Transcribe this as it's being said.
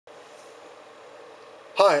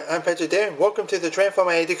Hi, I'm Patrick there. Welcome to the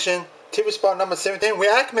Transformer Addiction TV spot number 17,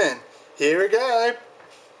 Reactman. Here we go.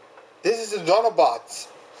 This is the Autobots.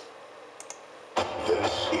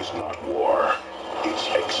 This is not war. It's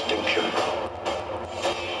extinction.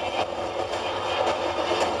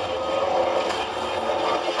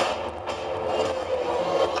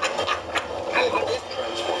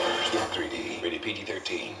 Transformers in 3D. Rated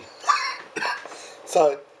PG-13.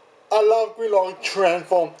 So, I love Greenlock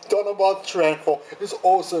transform. Autobots transform. It's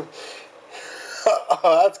awesome.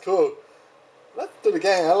 That's cool. Let's do it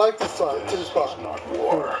again. I like this one. This is not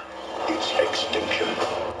war. It's extinction.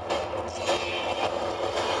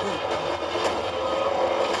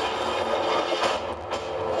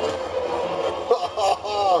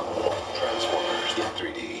 Transformers in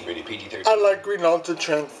 3D. Rated PG-13. I like Greenlock to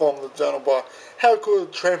transform the Autobot. How cool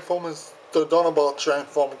Transformers, the Autobot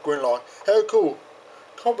transform Greenlock. How cool.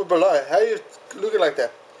 Comment below. How you looking like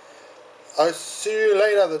that? I'll see you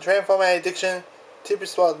later. The Transformer Addiction TV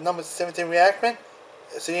spot number 17 Reactman.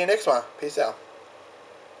 See you next one. Peace out.